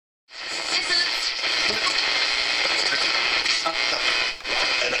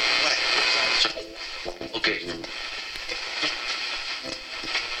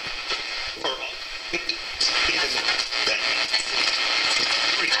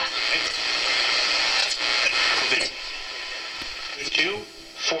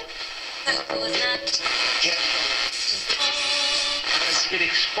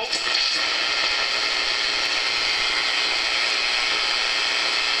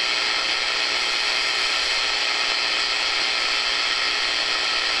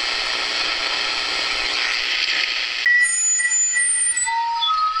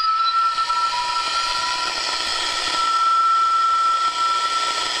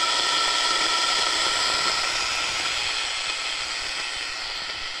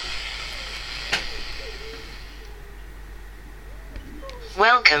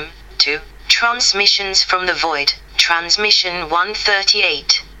Transmissions from the Void, Transmission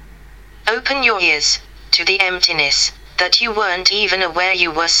 138. Open your ears to the emptiness that you weren't even aware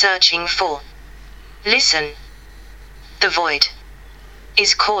you were searching for. Listen. The Void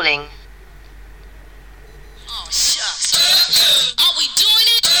is calling. Oh, shucks. Are we doing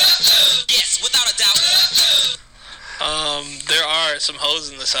it? Yes, without a doubt. There are some hoes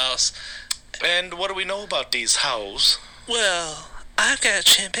in this house. And what do we know about these hoes? Well, I've got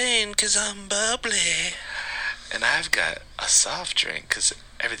champagne 'cause I'm bubbly. And I've got a soft drink 'cause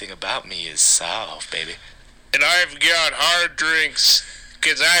everything about me is soft, baby. And I've got hard drinks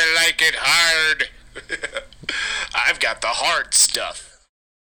 'cause I like it hard. I've got the hard stuff.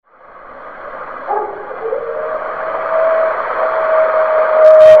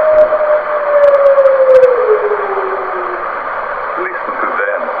 Listen to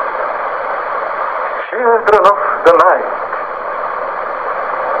them. Children of the night.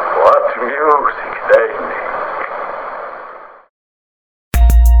 What music they make.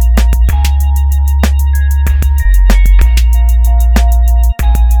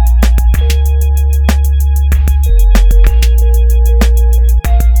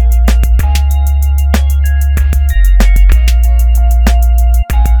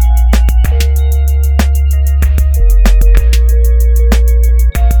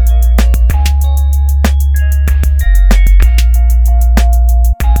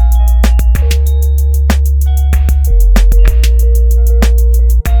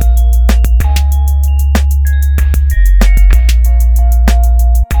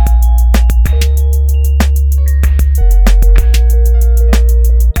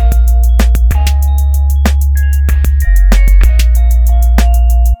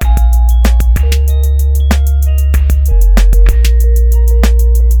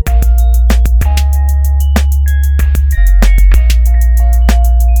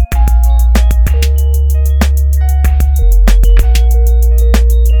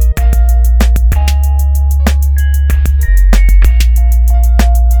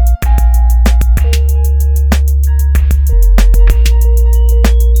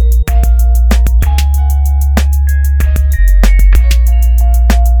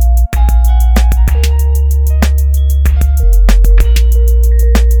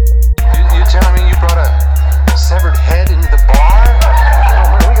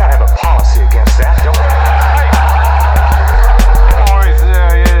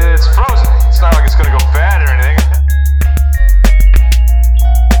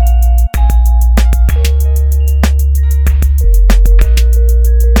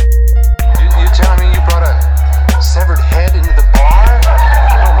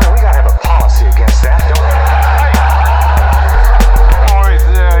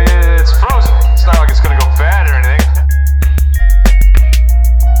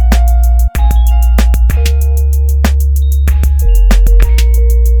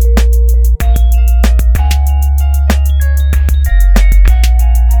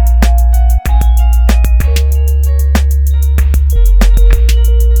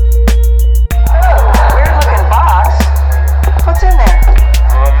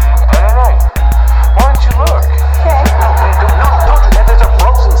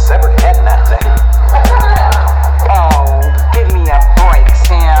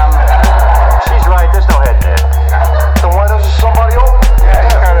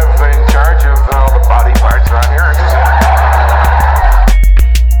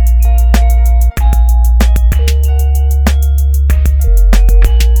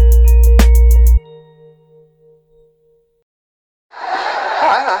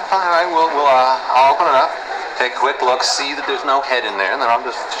 I'll open it up, take a quick look, see that there's no head in there, and then I'll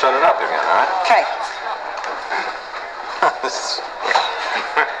just shut it up again, all right? Okay.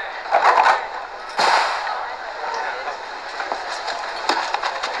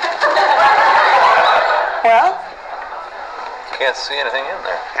 Well? Can't see anything in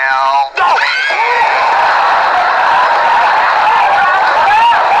there. Help.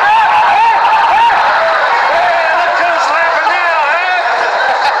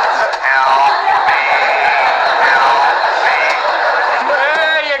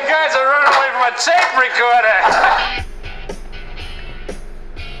 Tape recorder!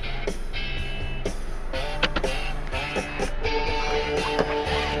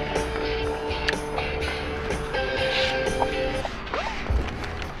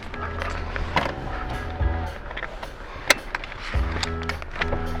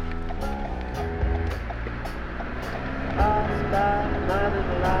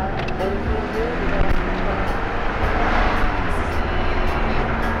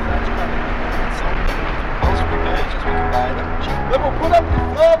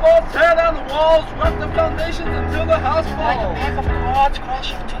 demolitions until the house falls. Like a pack of cards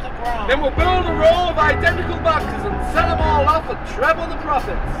crashing to the ground. Then we'll build a row of identical boxes and sell them all off and treble the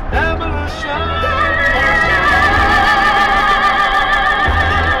profits.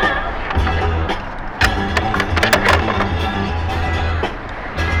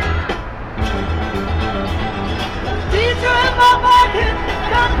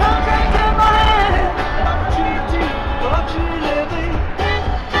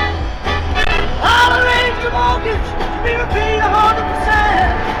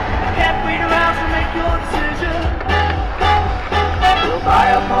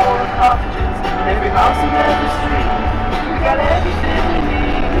 Buy up all the cottages, every house in every street. We got everything we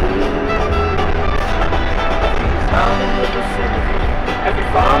need. Every town in the vicinity, every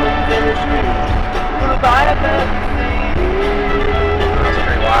farm and village green. We're gonna buy up everything. That's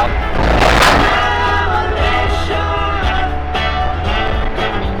pretty wild.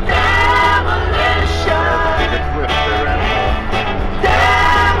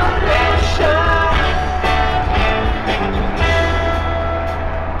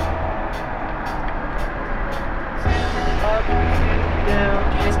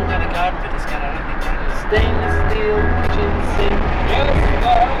 Stainless steel kitchen sink. Yes,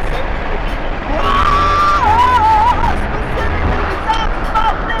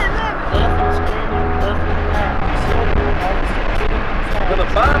 for the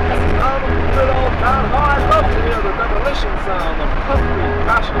fun, good old town hall, I'd love to hear the demolition sound of concrete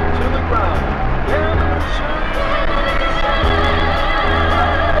crashing to the ground. Demolition.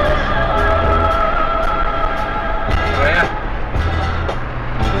 Oh yeah.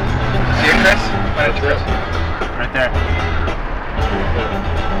 See you, Chris? Right there.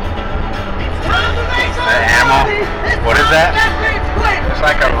 That ammo? What is that? It's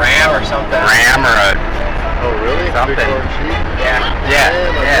like a ram or something. Ram or a... Oh, really? Something. Big orange sheet? Yeah.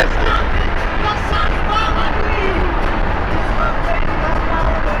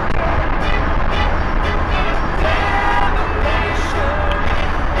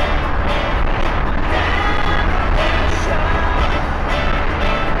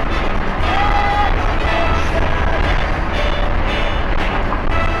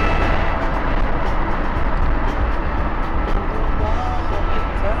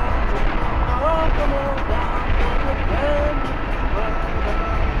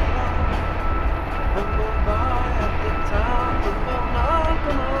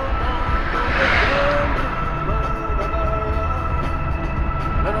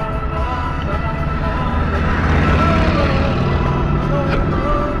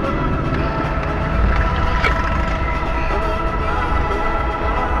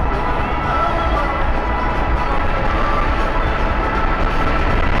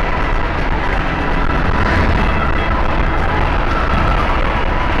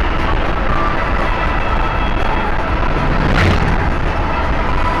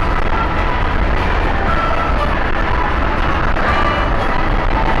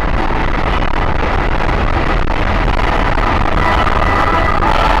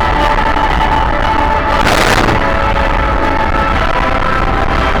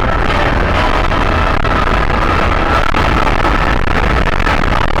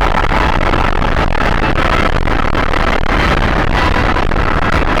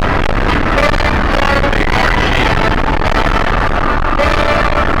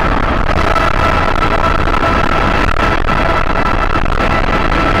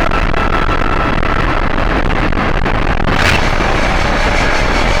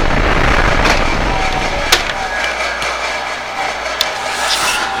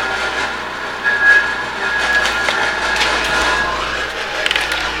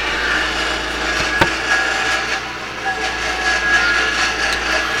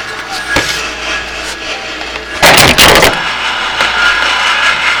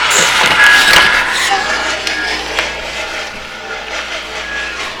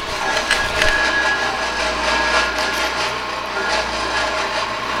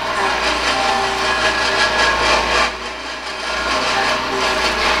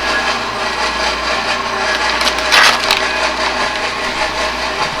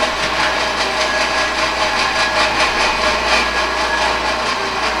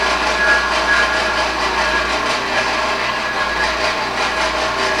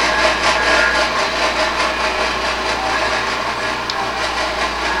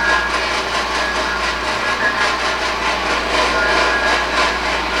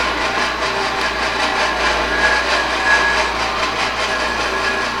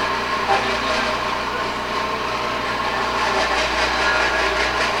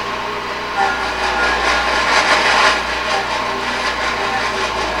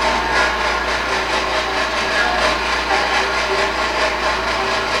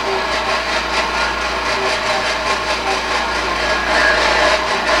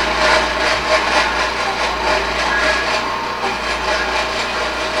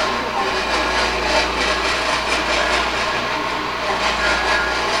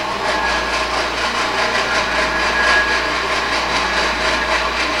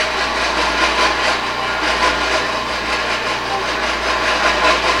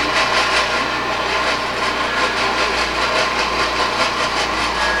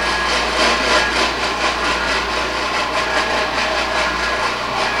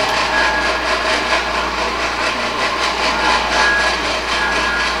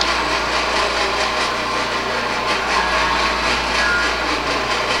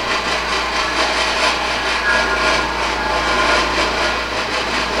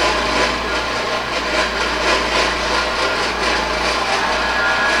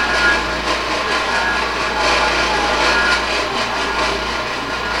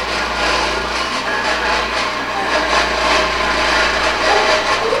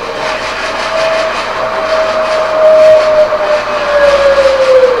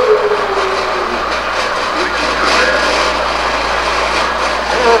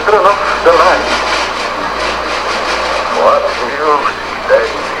 children of the light. What music they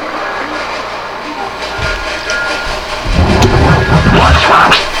make. Watch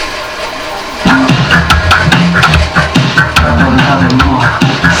out! Another more,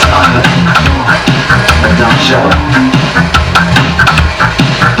 but don't show.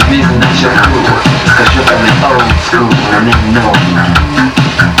 The reason that you're cool is 'cause you're from the old school and they know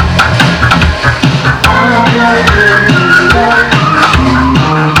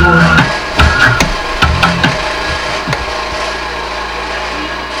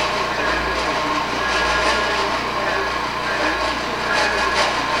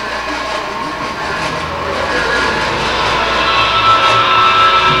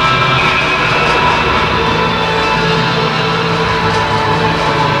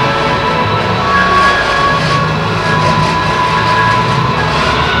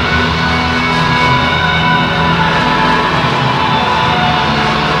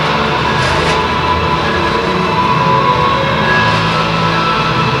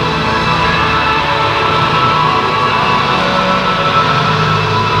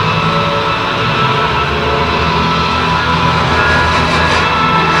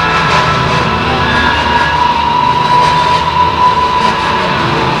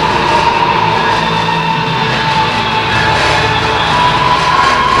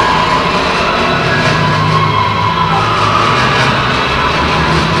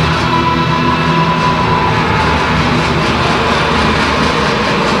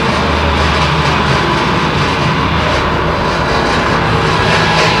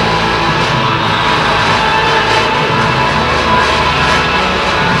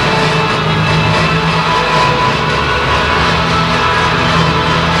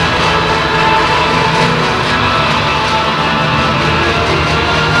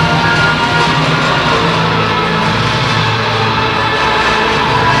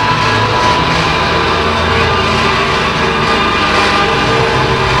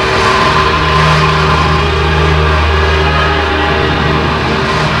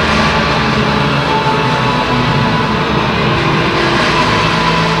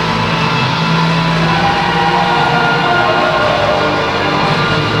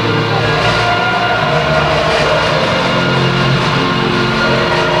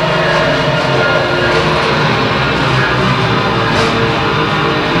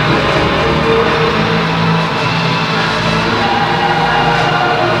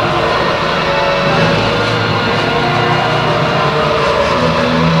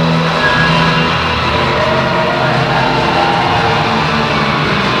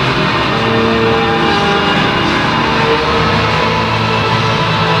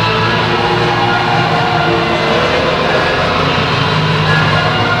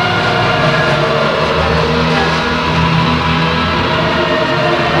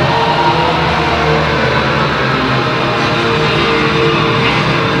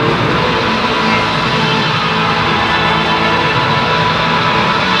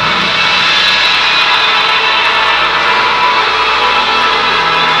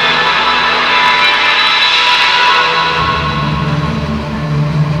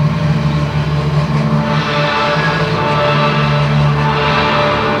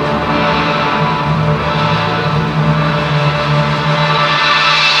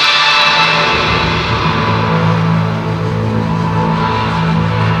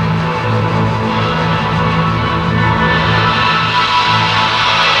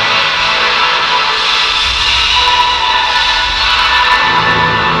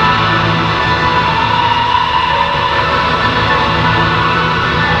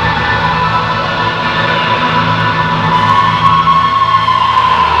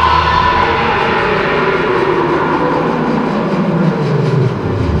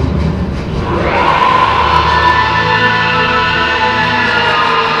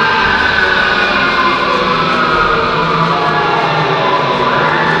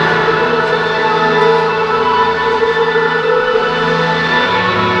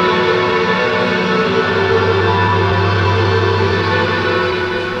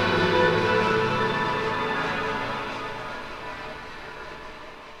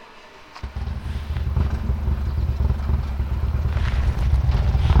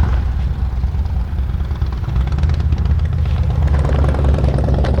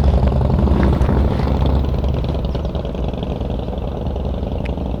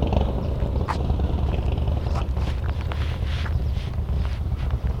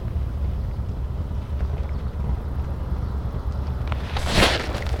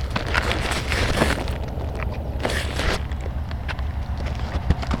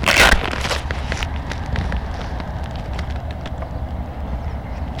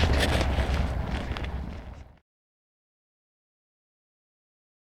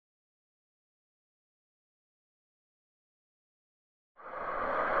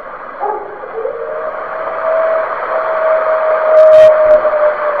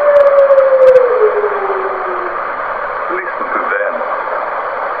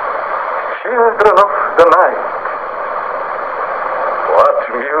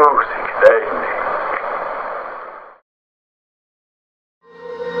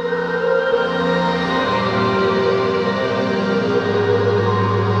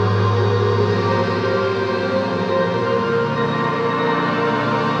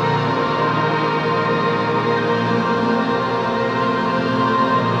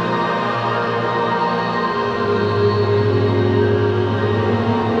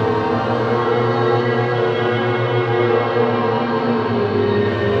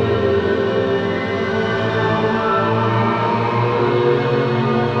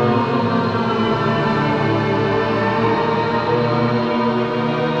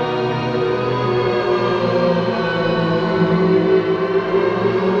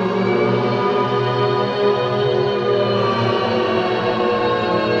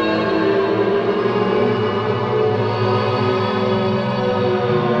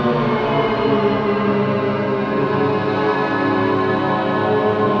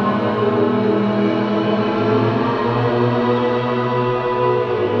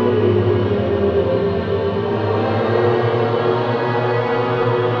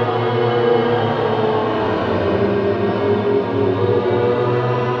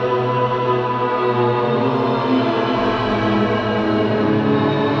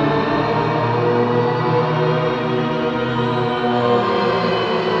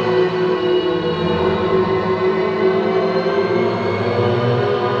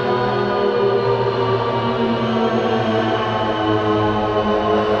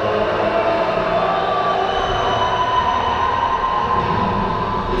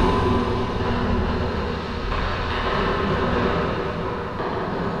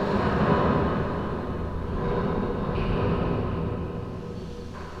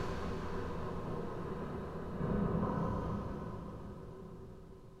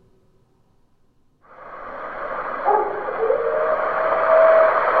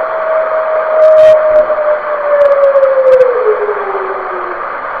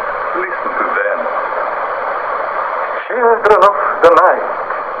Children of the night,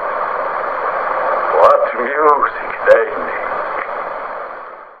 what music they make.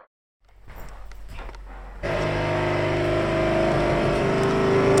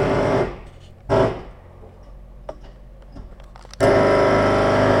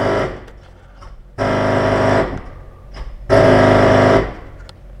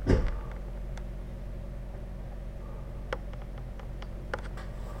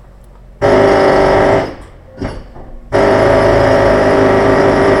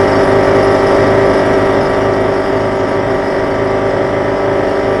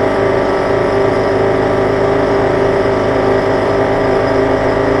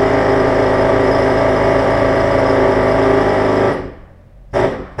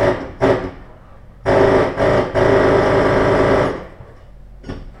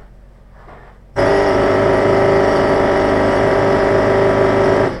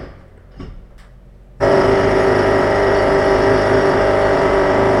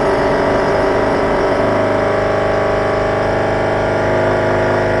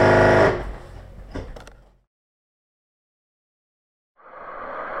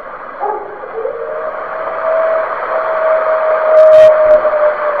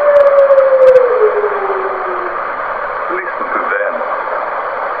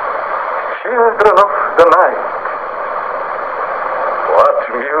 Children of the night, what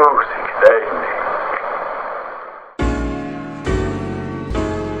music they make.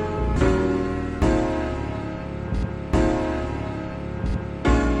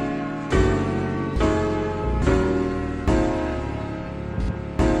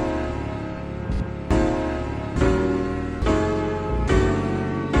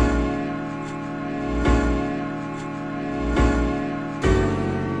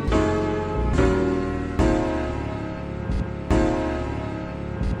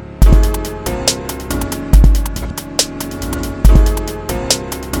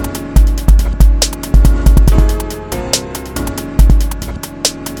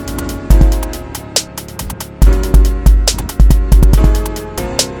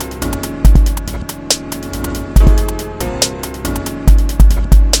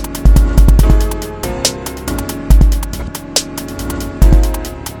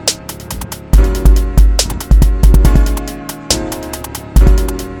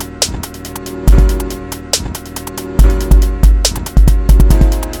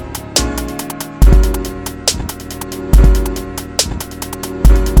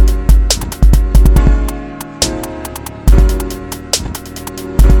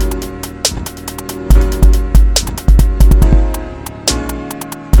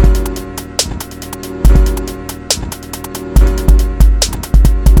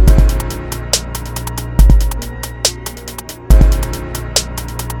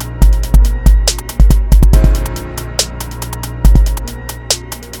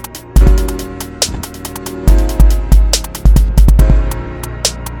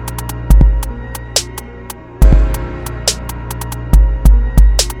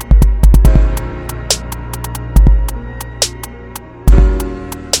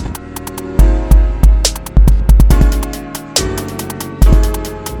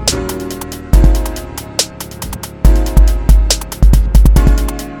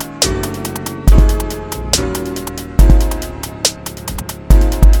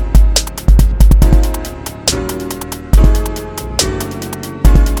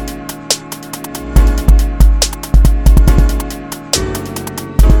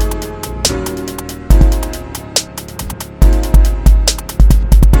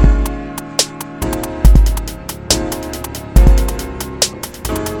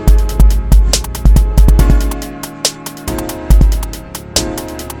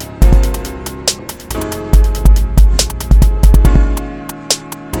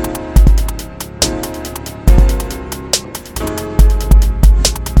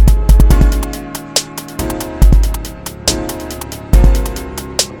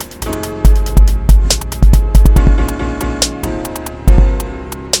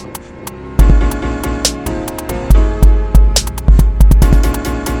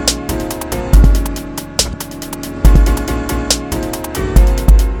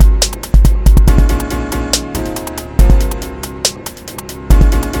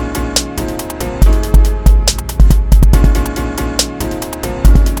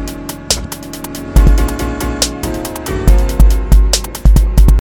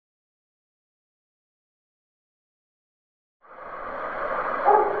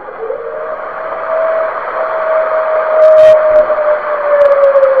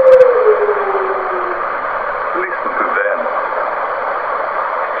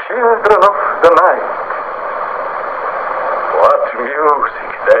 Children of the night,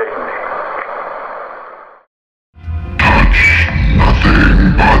 Music teini.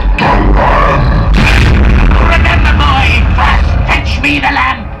 Remember, boy, first fetch me the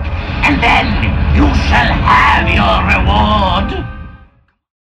lamp, and then you shall have your reward.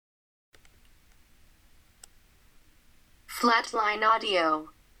 Flatline audio.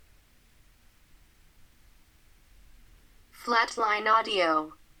 Flatline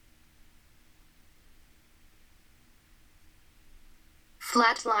audio.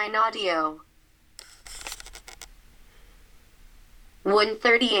 Flatline audio.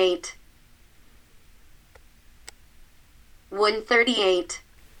 138. 138.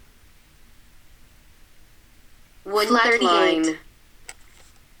 138.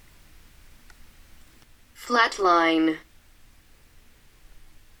 Flatline.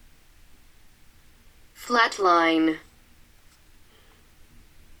 Flatline.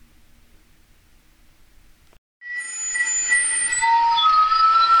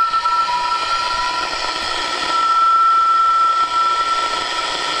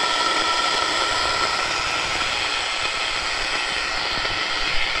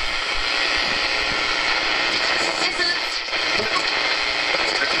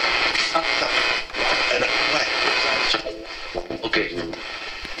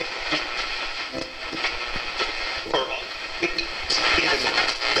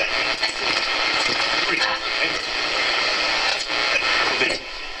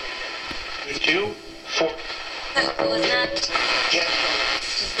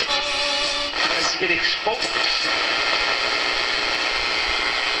 Get exposed.